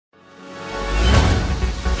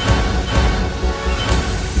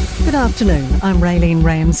Good afternoon, I'm Raylene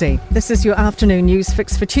Ramsey. This is your afternoon news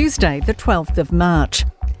fix for Tuesday, the 12th of March.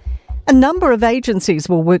 A number of agencies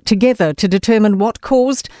will work together to determine what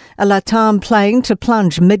caused a LATAM plane to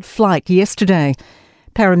plunge mid-flight yesterday.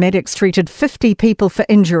 Paramedics treated 50 people for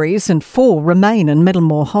injuries and 4 remain in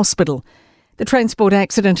Middlemore Hospital. The Transport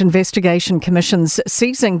Accident Investigation Commission's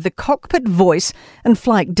seizing the cockpit voice and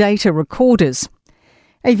flight data recorders.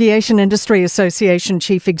 Aviation Industry Association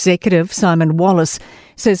Chief Executive Simon Wallace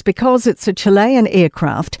says because it's a Chilean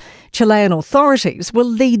aircraft, Chilean authorities will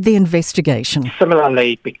lead the investigation.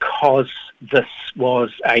 Similarly, because this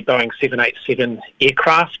was a Boeing 787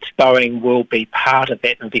 aircraft, Boeing will be part of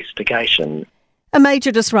that investigation. A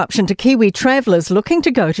major disruption to Kiwi travellers looking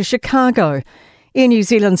to go to Chicago. Air New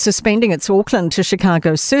Zealand suspending its Auckland to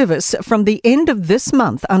Chicago service from the end of this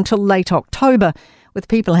month until late October, with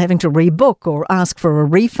people having to rebook or ask for a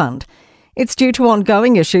refund. It's due to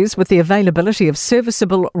ongoing issues with the availability of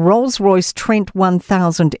serviceable Rolls-Royce Trent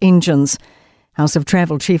 1000 engines. House of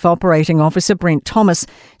Travel Chief Operating Officer Brent Thomas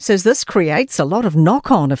says this creates a lot of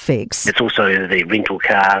knock-on effects. It's also the rental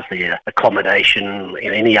cars, the accommodation,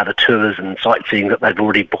 and any other tours and sightseeing that they've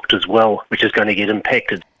already booked as well, which is going to get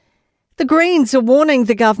impacted. The Greens are warning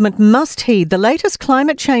the government must heed the latest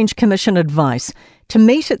Climate Change Commission advice to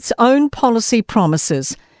meet its own policy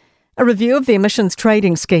promises. A review of the emissions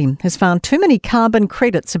trading scheme has found too many carbon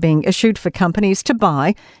credits are being issued for companies to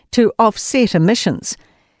buy to offset emissions.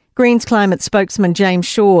 Greens climate spokesman James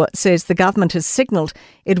Shaw says the government has signalled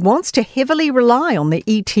it wants to heavily rely on the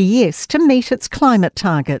ETS to meet its climate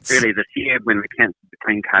targets. Early this year, when we cancelled the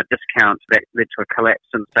clean car discount, that led to a collapse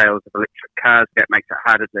in sales of electric cars. That makes it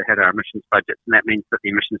harder to hit our emissions budgets, and that means that the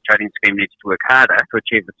emissions trading scheme needs to work harder to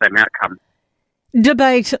achieve the same outcome.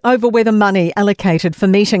 Debate over whether money allocated for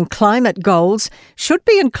meeting climate goals should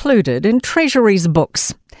be included in Treasury's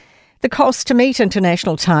books. The cost to meet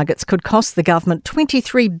international targets could cost the government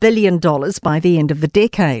 $23 billion by the end of the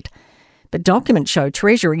decade. But documents show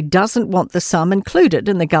Treasury doesn't want the sum included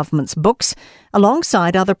in the government's books,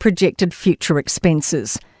 alongside other projected future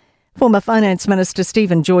expenses. Former Finance Minister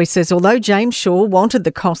Stephen Joy says although James Shaw wanted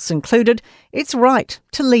the costs included, it's right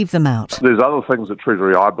to leave them out. There's other things that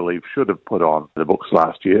Treasury, I believe, should have put on the books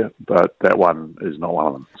last year, but that one is not one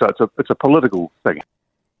of them. So it's a political thing.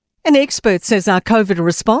 An expert says our COVID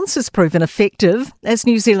response has proven effective as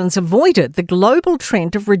New Zealand's avoided the global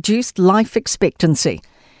trend of reduced life expectancy.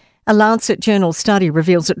 A Lancet Journal study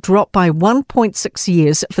reveals it dropped by 1.6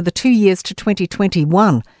 years for the 2 years to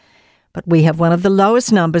 2021. But we have one of the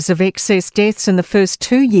lowest numbers of excess deaths in the first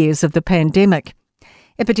 2 years of the pandemic.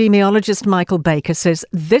 Epidemiologist Michael Baker says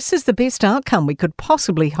this is the best outcome we could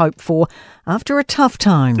possibly hope for after a tough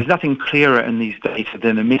time. There's nothing clearer in these data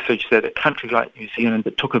than a message that a country like New Zealand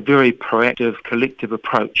that took a very proactive, collective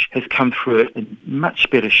approach has come through it in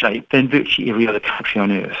much better shape than virtually every other country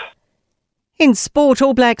on earth. In sport,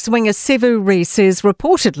 All Blacks winger Sevu Reece is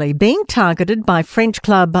reportedly being targeted by French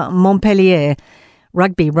club Montpellier.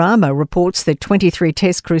 Rugby Rama reports the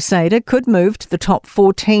 23-test Crusader could move to the top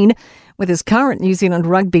 14, with his current New Zealand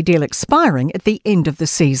rugby deal expiring at the end of the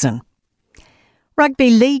season.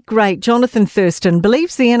 Rugby league great Jonathan Thurston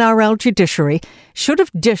believes the NRL judiciary should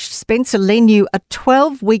have dished Spencer Leniu a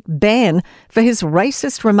 12-week ban for his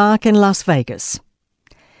racist remark in Las Vegas.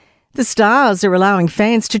 The Stars are allowing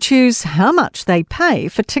fans to choose how much they pay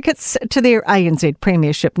for tickets to their ANZ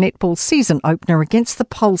Premiership netball season opener against the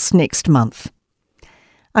Pulse next month.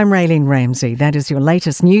 I'm Raylene Ramsey. That is your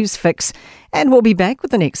latest news fix, and we'll be back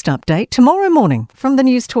with the next update tomorrow morning from the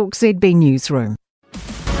Newstalk ZB newsroom.